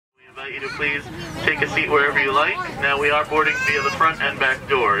invite you to please take a seat wherever you like. Now we are boarding via the front and back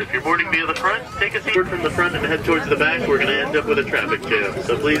door. If you're boarding via the front, take a seat from the front and head towards the back. We're going to end up with a traffic jam.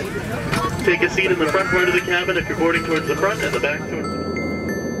 So please take a seat in the front part of the cabin if you're boarding towards the front, and the back towards the back.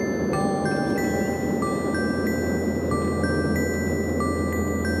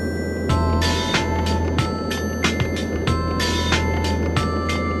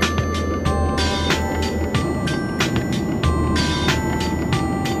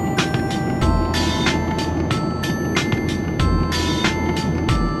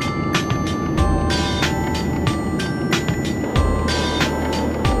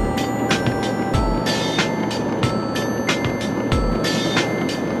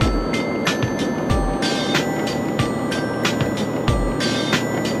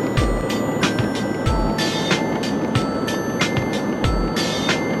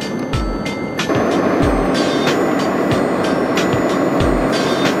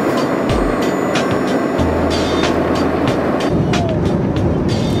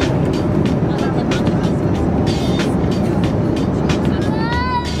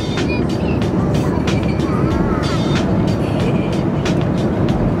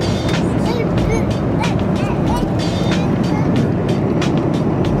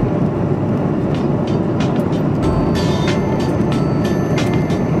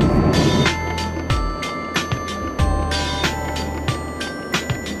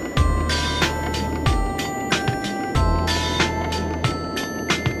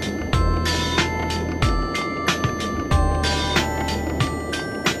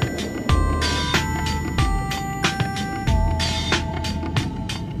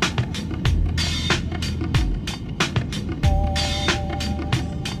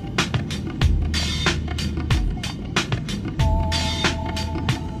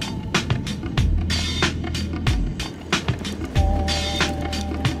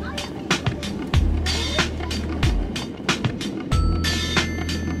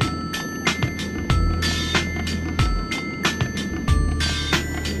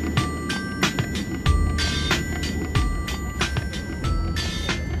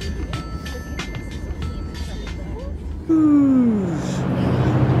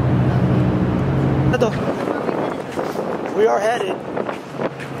 We are headed.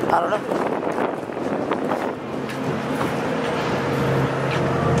 I don't know.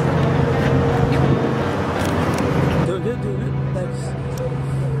 Doing good, doing good. Thanks.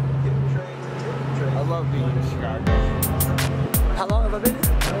 I love being in Chicago. How long have I been here?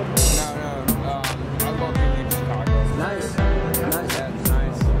 I love being in Chicago. Nice. Nice. Yeah, it's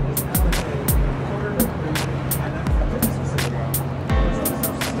nice.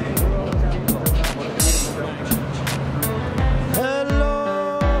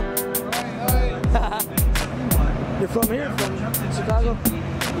 Hello. You're from here? From Chicago?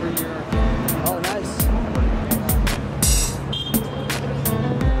 Oh, nice.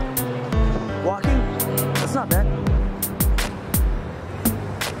 Walking? That's not bad.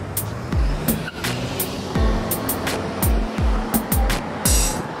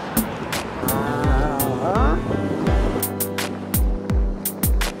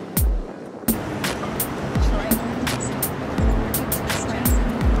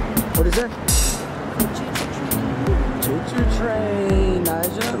 What is that? Choo-choo train.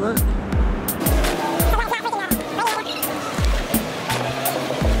 Nigel, look.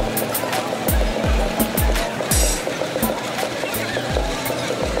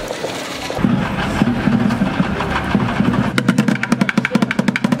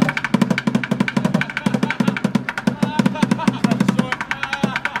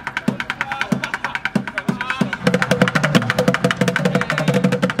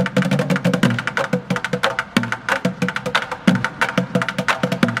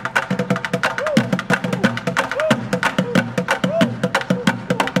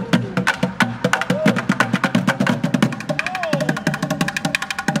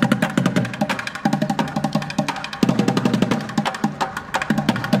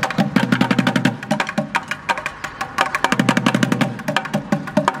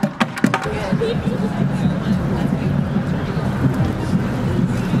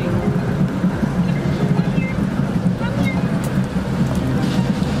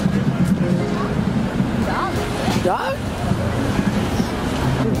 Dog?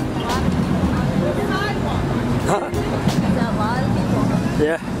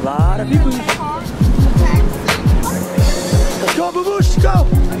 Yeah, a lot of people. Let's go, Baboosh, go!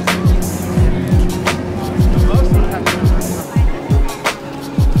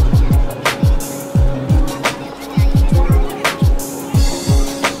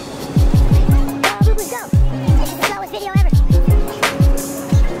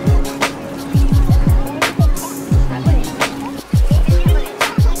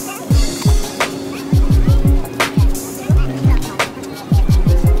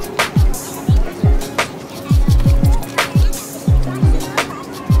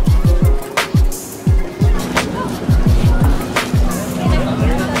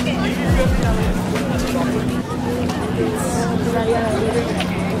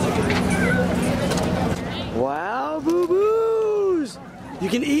 You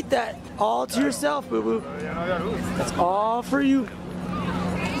can eat that all to yourself, boo boo. That's all for you.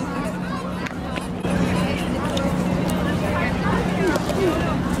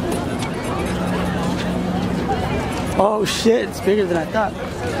 Oh shit, it's bigger than I thought.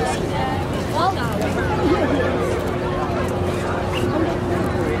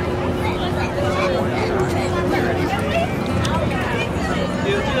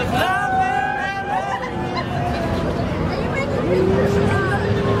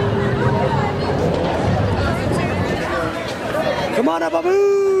 Come on up,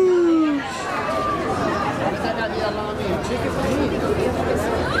 Babu!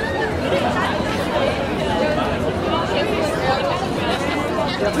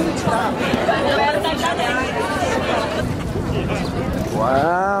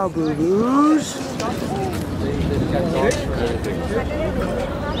 Wow, boo-boos.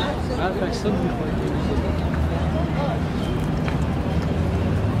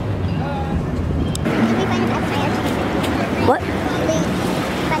 What?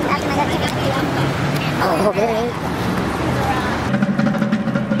 Oh, okay.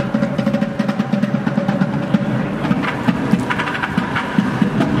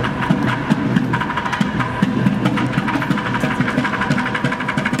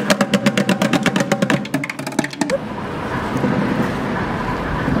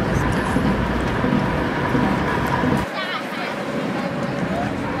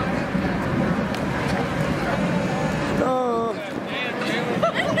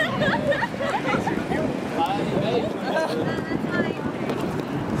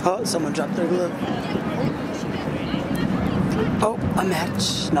 Oh, someone dropped their glove. Oh, a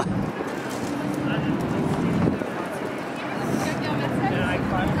match. No.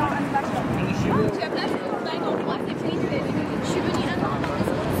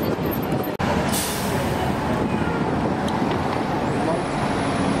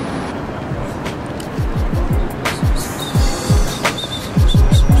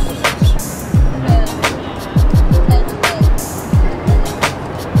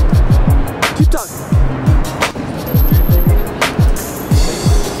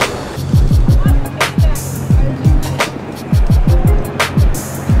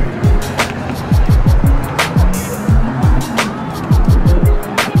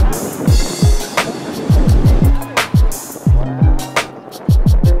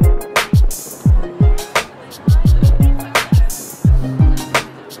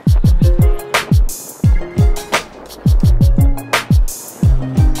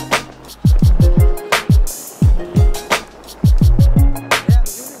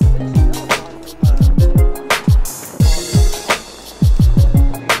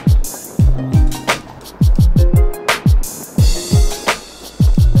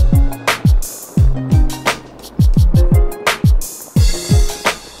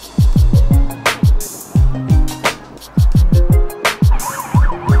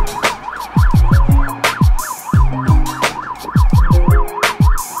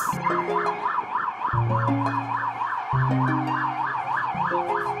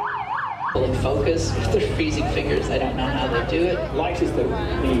 Focus. They're freezing fingers. I don't know how they do it. Light is the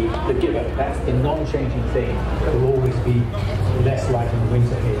giver. That's the non-changing thing. There will always be less light in the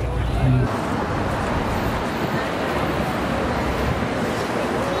winter here.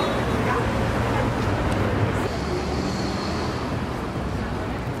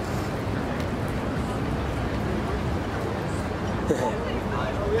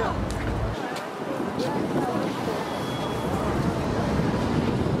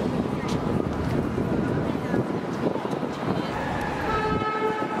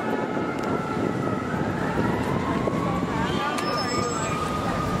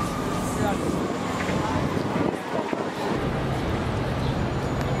 Yeah.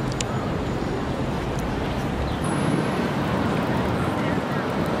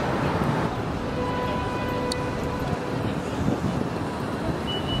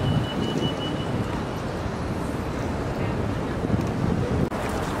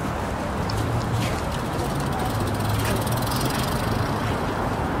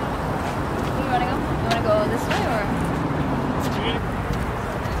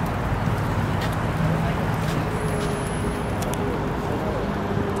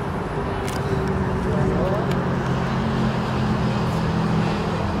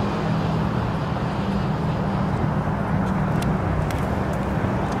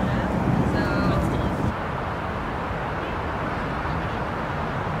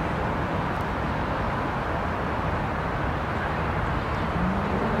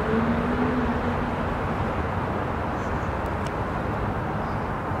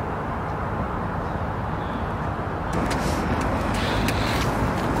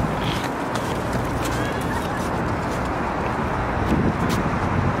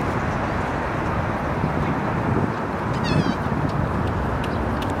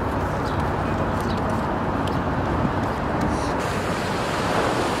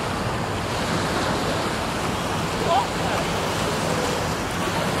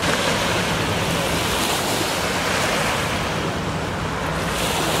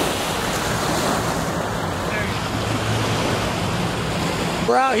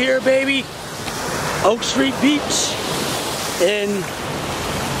 We're out here, baby. Oak Street Beach in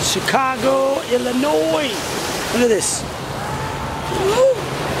Chicago, Illinois. Look at this. Woo.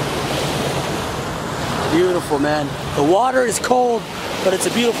 Beautiful, man. The water is cold, but it's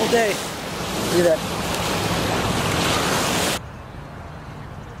a beautiful day. Look at that.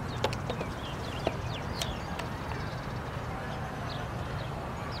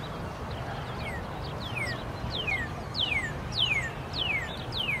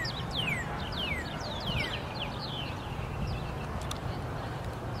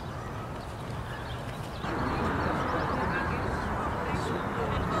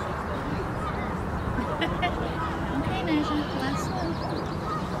 Okay, Naja, last one.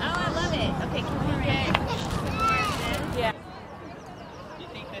 Oh, I love it. Okay, can we get yeah. You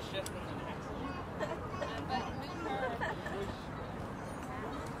think this just was an accident?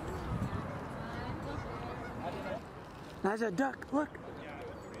 Naja, a duck. Look,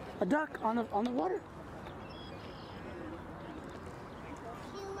 a duck on the water.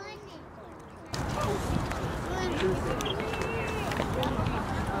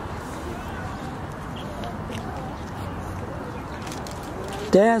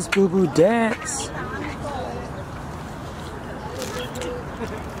 Dance, boo boo, dance.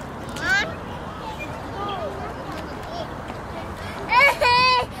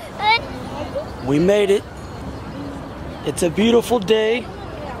 We made it. It's a beautiful day.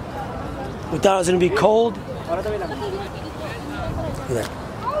 We thought it was gonna be cold. Look at that.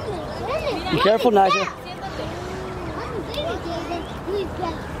 Be careful, Naja.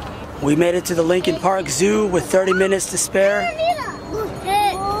 We made it to the Lincoln Park Zoo with 30 minutes to spare.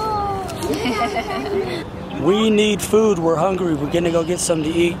 We need food. We're hungry. We're gonna go get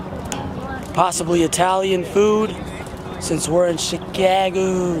something to eat. Possibly Italian food, since we're in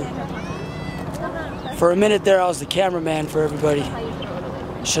Chicago. For a minute there, I was the cameraman for everybody.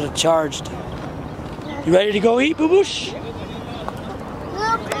 Should have charged. You ready to go eat, Boo Boosh?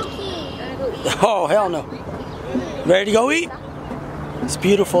 Oh, hell no. Ready to go eat? It's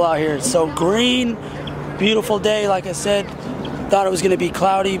beautiful out here. It's so green. Beautiful day, like I said. Thought it was gonna be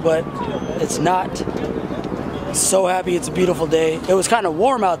cloudy, but it's not. So happy it's a beautiful day. It was kind of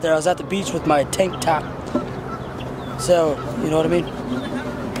warm out there. I was at the beach with my tank top. So, you know what I mean?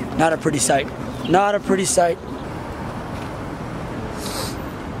 Not a pretty sight. Not a pretty sight.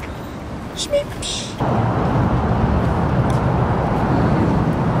 Shmeep.